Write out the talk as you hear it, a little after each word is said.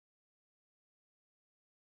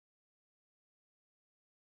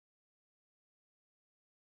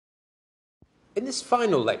In this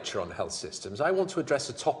final lecture on health systems, I want to address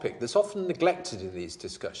a topic that's often neglected in these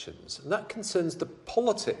discussions, and that concerns the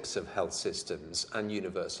politics of health systems and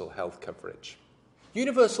universal health coverage.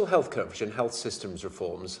 Universal health coverage and health systems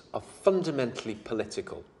reforms are fundamentally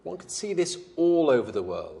political. One can see this all over the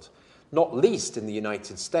world, not least in the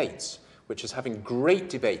United States, which is having great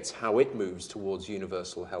debates how it moves towards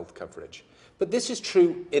universal health coverage. But this is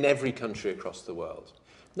true in every country across the world.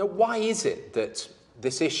 Now, why is it that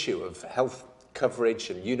this issue of health coverage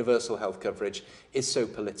and universal health coverage is so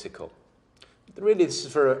political? Really, this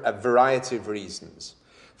is for a variety of reasons.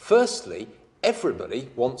 Firstly, everybody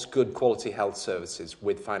wants good quality health services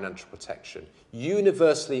with financial protection.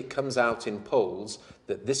 Universally, it comes out in polls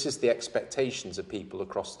that this is the expectations of people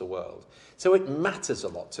across the world. So it matters a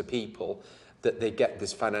lot to people that they get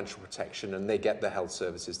this financial protection and they get the health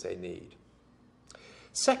services they need.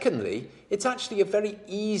 Secondly, it's actually a very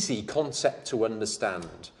easy concept to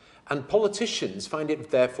understand. And politicians find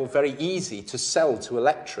it therefore very easy to sell to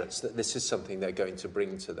electorates that this is something they're going to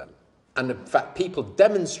bring to them. And in fact, people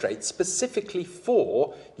demonstrate specifically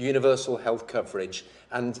for universal health coverage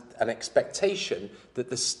and an expectation that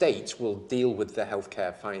the state will deal with the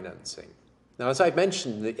healthcare financing. Now, as I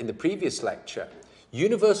mentioned in the previous lecture,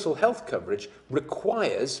 universal health coverage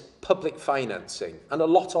requires public financing, and a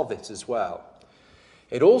lot of it as well.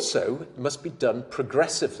 It also must be done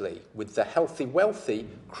progressively, with the healthy wealthy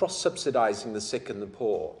cross-subsidising the sick and the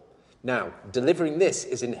poor. Now, delivering this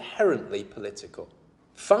is inherently political.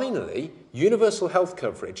 Finally, universal health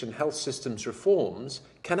coverage and health systems reforms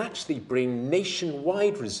can actually bring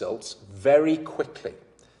nationwide results very quickly.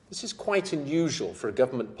 This is quite unusual for a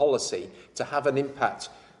government policy to have an impact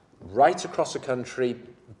right across a country,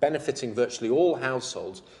 benefiting virtually all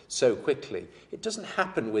households so quickly. It doesn't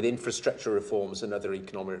happen with infrastructure reforms and other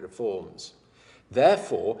economic reforms.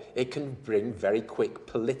 Therefore, it can bring very quick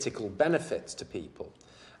political benefits to people.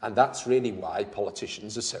 And that's really why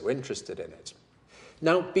politicians are so interested in it.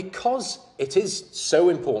 Now, because it is so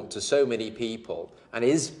important to so many people and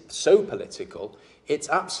is so political, it's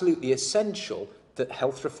absolutely essential that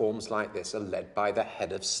health reforms like this are led by the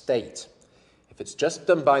head of state. If it's just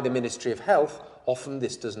done by the Ministry of Health, often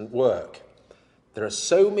this doesn't work. There are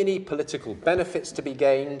so many political benefits to be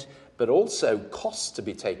gained, but also costs to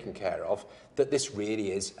be taken care of, that this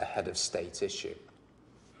really is a head of state issue.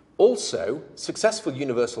 Also, successful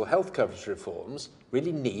universal health coverage reforms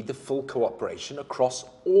really need the full cooperation across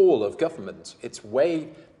all of government. It's way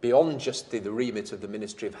beyond just the remit of the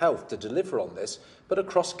Ministry of Health to deliver on this, but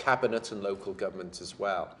across cabinet and local government as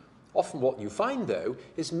well. Often what you find, though,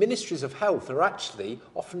 is ministries of health are actually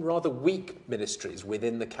often rather weak ministries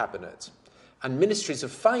within the cabinet. And ministries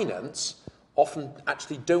of finance often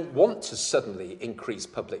actually don't want to suddenly increase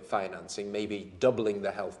public financing, maybe doubling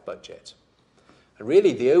the health budget. And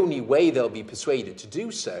really, the only way they'll be persuaded to do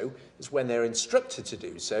so is when they're instructed to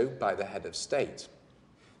do so by the head of state.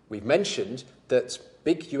 We've mentioned that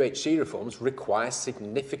big UHC reforms require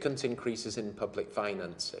significant increases in public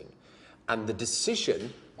financing. And the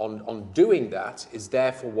decision on doing that is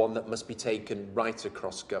therefore one that must be taken right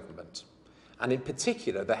across government. And in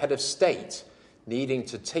particular, the head of state needing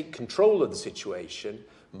to take control of the situation,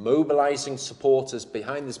 mobilising supporters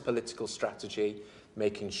behind this political strategy,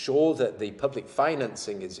 making sure that the public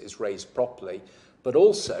financing is raised properly, but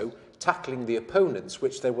also tackling the opponents,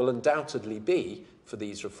 which there will undoubtedly be for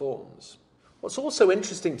these reforms. What's also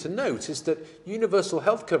interesting to note is that universal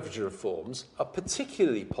health coverage reforms are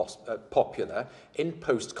particularly popular in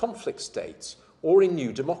post-conflict states or in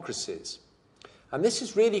new democracies. And this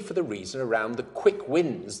is really for the reason around the quick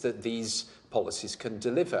wins that these policies can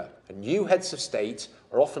deliver. And new heads of state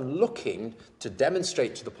are often looking to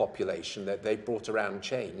demonstrate to the population that they've brought around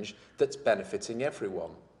change that's benefiting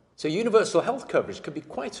everyone. So universal health coverage can be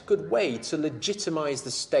quite a good way to legitimise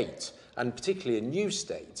the state, and particularly a new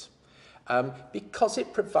state, because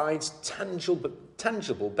it provides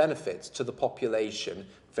tangible benefits to the population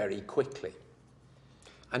very quickly.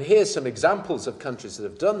 And here's some examples of countries that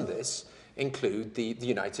have done this. Include the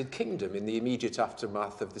United Kingdom in the immediate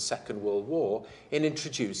aftermath of the Second World War in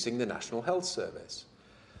introducing the National Health Service.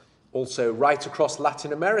 Also right across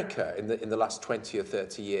Latin America in the last 20 or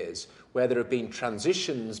 30 years, where there have been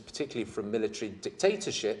transitions, particularly from military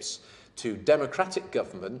dictatorships to democratic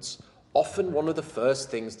governments. Often one of the first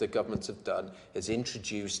things the governments have done is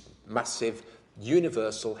introduced massive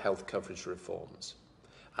universal health coverage reforms.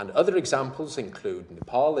 And other examples include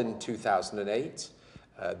Nepal in 2008,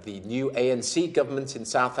 the new ANC government in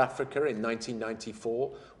South Africa in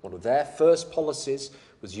 1994. One of their first policies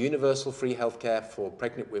was universal free healthcare for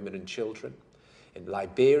pregnant women and children. in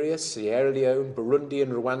Liberia, Sierra Leone, Burundi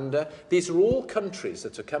and Rwanda. These are all countries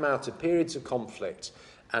that have come out of periods of conflict,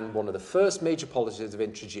 and one of the first major policies they've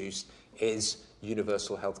introduced is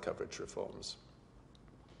universal health coverage reforms.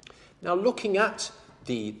 Now, looking at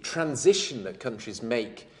the transition that countries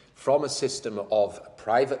make from a system of a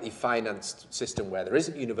privately financed system where there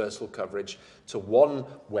isn't universal coverage to one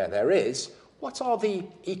where there is, what are the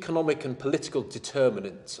economic and political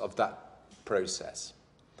determinants of that process?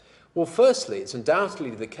 Well, firstly, it's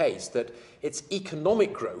undoubtedly the case that it's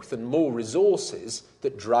economic growth and more resources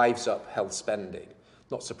that drives up health spending.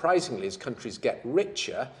 Not surprisingly, as countries get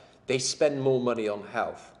richer, they spend more money on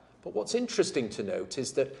health. But what's interesting to note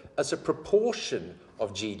is that as a proportion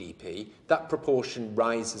of GDP, that proportion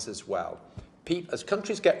rises as well. As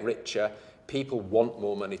countries get richer, people want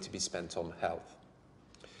more money to be spent on health.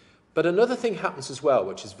 But another thing happens as well,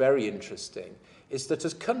 which is very interesting, is that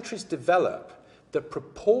as countries develop, the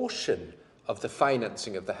proportion of the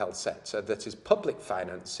financing of the health sector that is public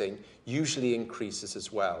financing usually increases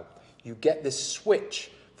as well. You get this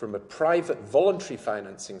switch from a private voluntary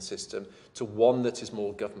financing system to one that is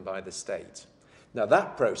more governed by the state. Now,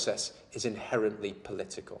 that process is inherently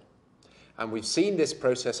political. And we've seen this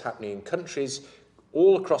process happening in countries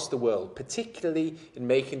all across the world, particularly in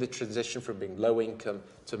making the transition from being low-income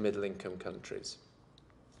to middle-income countries.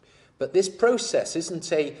 But this process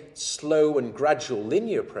isn't a slow and gradual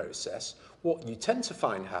linear process. What you tend to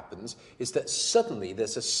find happens is that suddenly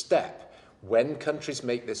there's a step when countries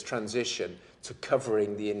make this transition to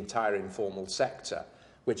covering the entire informal sector,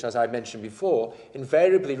 which, as I mentioned before,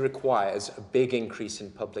 invariably requires a big increase in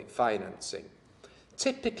public financing,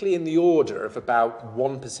 typically in the order of about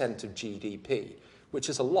 1% of GDP, which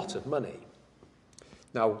is a lot of money.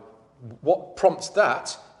 Now, what prompts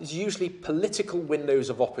that is usually political windows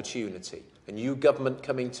of opportunity, a new government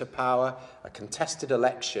coming to power, a contested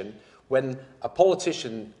election, when a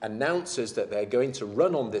politician announces that they're going to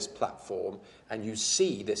run on this platform and you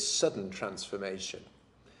see this sudden transformation.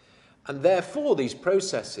 And therefore, these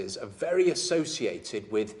processes are very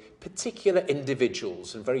associated with particular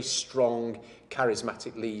individuals and very strong,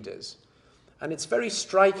 charismatic leaders. And it's very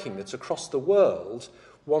striking that across the world,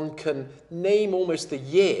 one can name almost the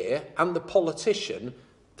year and the politician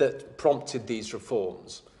that prompted these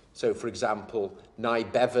reforms. So, for example, Nye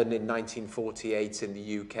Bevan in 1948 in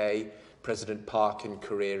the UK, President Park in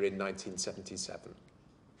Korea in 1977.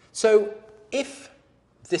 So, if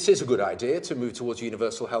this is a good idea to move towards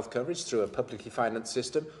universal health coverage through a publicly financed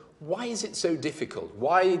system, why is it so difficult?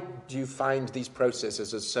 Why do you find these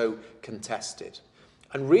processes are so contested?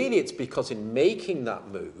 And really it's because in making that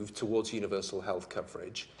move towards universal health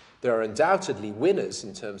coverage, there are undoubtedly winners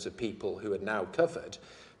in terms of people who are now covered,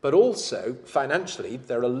 but also financially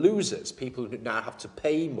there are losers, people who now have to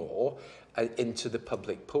pay more into the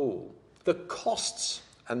public pool. The costs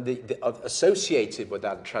and the associated with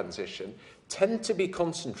that transition tend to be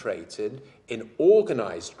concentrated in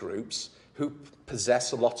organised groups who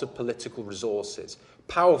possess a lot of political resources,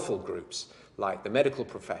 powerful groups like the medical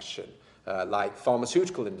profession, like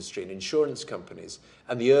pharmaceutical industry and insurance companies,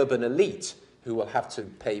 and the urban elite who will have to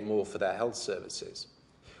pay more for their health services.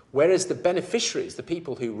 Whereas the beneficiaries, the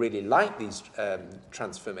people who really like these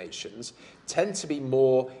transformations, tend to be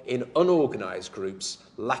more in unorganised groups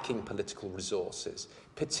lacking political resources,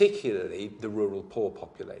 particularly the rural poor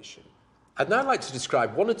population. I'd now like to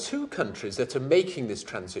describe one or two countries that are making this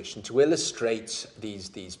transition to illustrate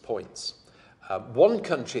these points. One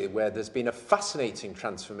country where there's been a fascinating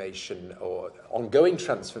transformation or ongoing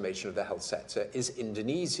transformation of the health sector is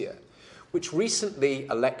Indonesia, which recently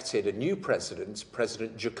elected a new president,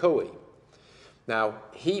 President Jokowi. Now,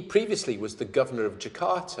 he previously was the governor of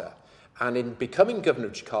Jakarta, and in becoming governor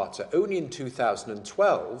of Jakarta, only in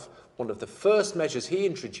 2012, one of the first measures he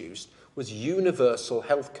introduced was universal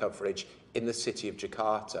health coverage in the city of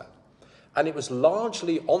Jakarta. And it was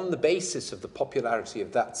largely on the basis of the popularity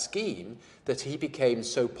of that scheme that he became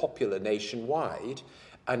so popular nationwide,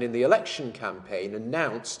 and in the election campaign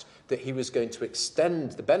announced that he was going to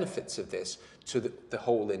extend the benefits of this to the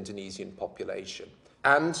whole Indonesian population.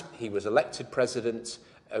 And he was elected president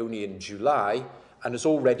only in July and has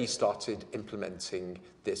already started implementing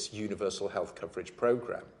this universal health coverage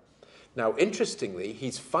program. Now, interestingly,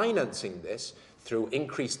 he's financing this through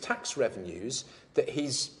increased tax revenues that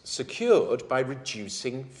he's secured by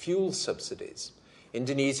reducing fuel subsidies.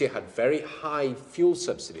 Indonesia had very high fuel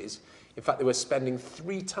subsidies. In fact, they were spending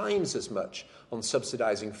 3 times as much on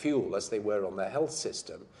subsidising fuel as they were on their health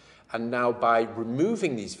system. And now by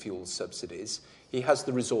removing these fuel subsidies, he has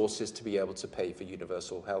the resources to be able to pay for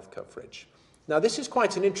universal health coverage. Now, this is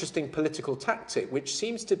quite an interesting political tactic, which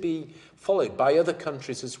seems to be followed by other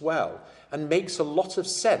countries as well, and makes a lot of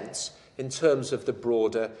sense in terms of the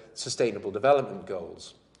broader Sustainable Development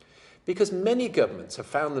Goals. Because many governments have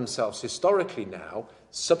found themselves historically now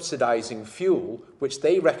subsidising fuel which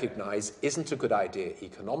they recognise isn't a good idea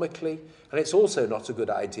economically, and it's also not a good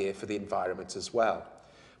idea for the environment as well.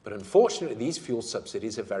 But unfortunately, these fuel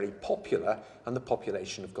subsidies are very popular and the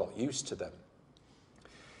population have got used to them.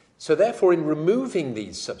 So therefore, in removing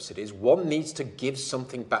these subsidies, one needs to give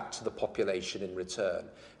something back to the population in return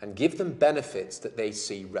and give them benefits that they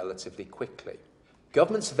see relatively quickly.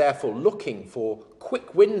 Governments are therefore looking for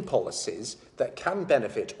quick win policies that can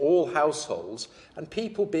benefit all households and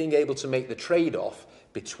people being able to make the trade-off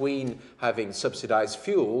between having subsidised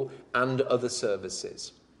fuel and other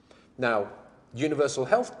services. Now, universal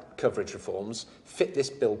health coverage reforms fit this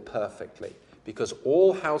bill perfectly because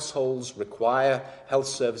all households require health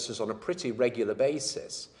services on a pretty regular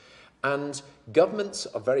basis. And governments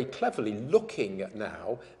are very cleverly looking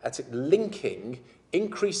now at linking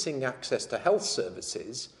increasing access to health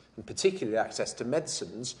services, and particularly access to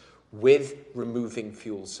medicines, with removing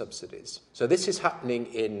fuel subsidies. So this is happening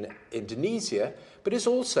in Indonesia, but it's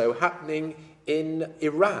also happening in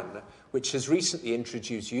Iran, which has recently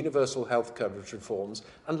introduced universal health coverage reforms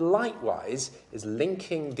and likewise is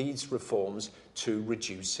linking these reforms to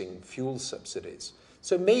reducing fuel subsidies.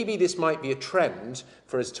 So maybe this might be a trend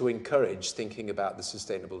for us to encourage thinking about the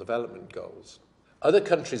Sustainable Development Goals. Other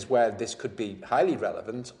countries where this could be highly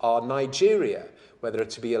relevant are Nigeria, where there are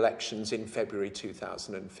to be elections in February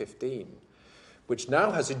 2015, which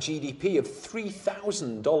now has a GDP of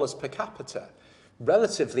 $3,000 per capita,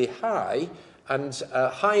 relatively high and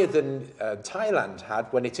higher than Thailand had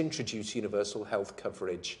when it introduced universal health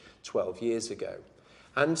coverage 12 years ago.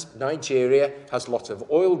 And Nigeria has a lot of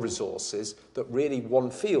oil resources that really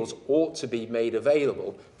one feels ought to be made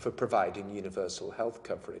available for providing universal health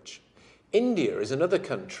coverage. India is another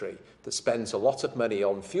country that spends a lot of money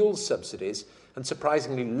on fuel subsidies and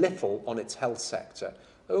surprisingly little on its health sector,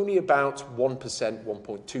 only about 1%,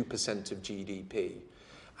 1.2% of GDP.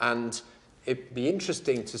 And it'd be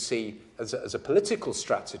interesting to see as a political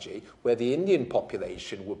strategy where the Indian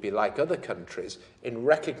population would be like other countries in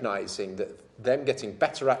recognising that them getting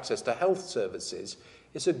better access to health services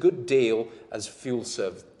is a good deal as fuel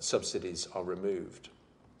subsidies are removed.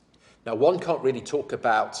 Now, one can't really talk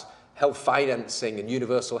about health financing and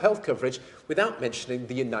universal health coverage without mentioning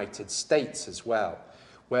the United States as well,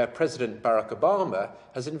 where President Barack Obama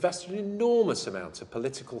has invested an enormous amount of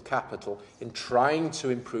political capital in trying to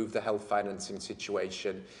improve the health financing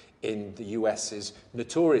situation in the US's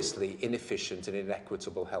notoriously inefficient and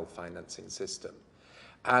inequitable health financing system.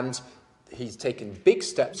 And he's taken big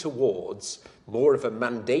steps towards more of a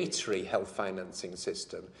mandatory health financing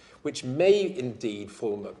system, which may indeed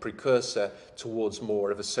form a precursor towards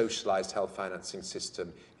more of a socialised health financing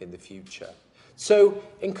system in the future. So,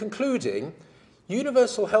 in concluding,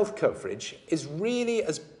 universal health coverage is really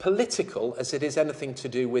as political as it is anything to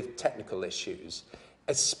do with technical issues,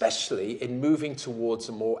 especially in moving towards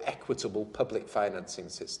a more equitable public financing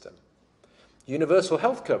system. Universal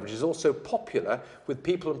health coverage is also popular with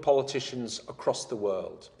people and politicians across the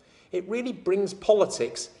world. It really brings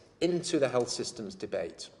politics into the health systems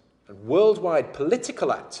debate. And worldwide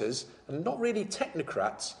political actors, and not really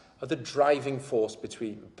technocrats, are the driving force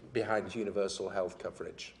behind universal health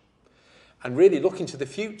coverage. And really looking to the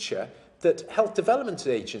future, that health development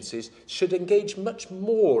agencies should engage much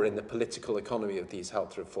more in the political economy of these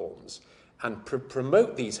health reforms and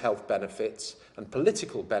promote these health benefits and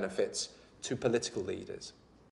political benefits to political leaders.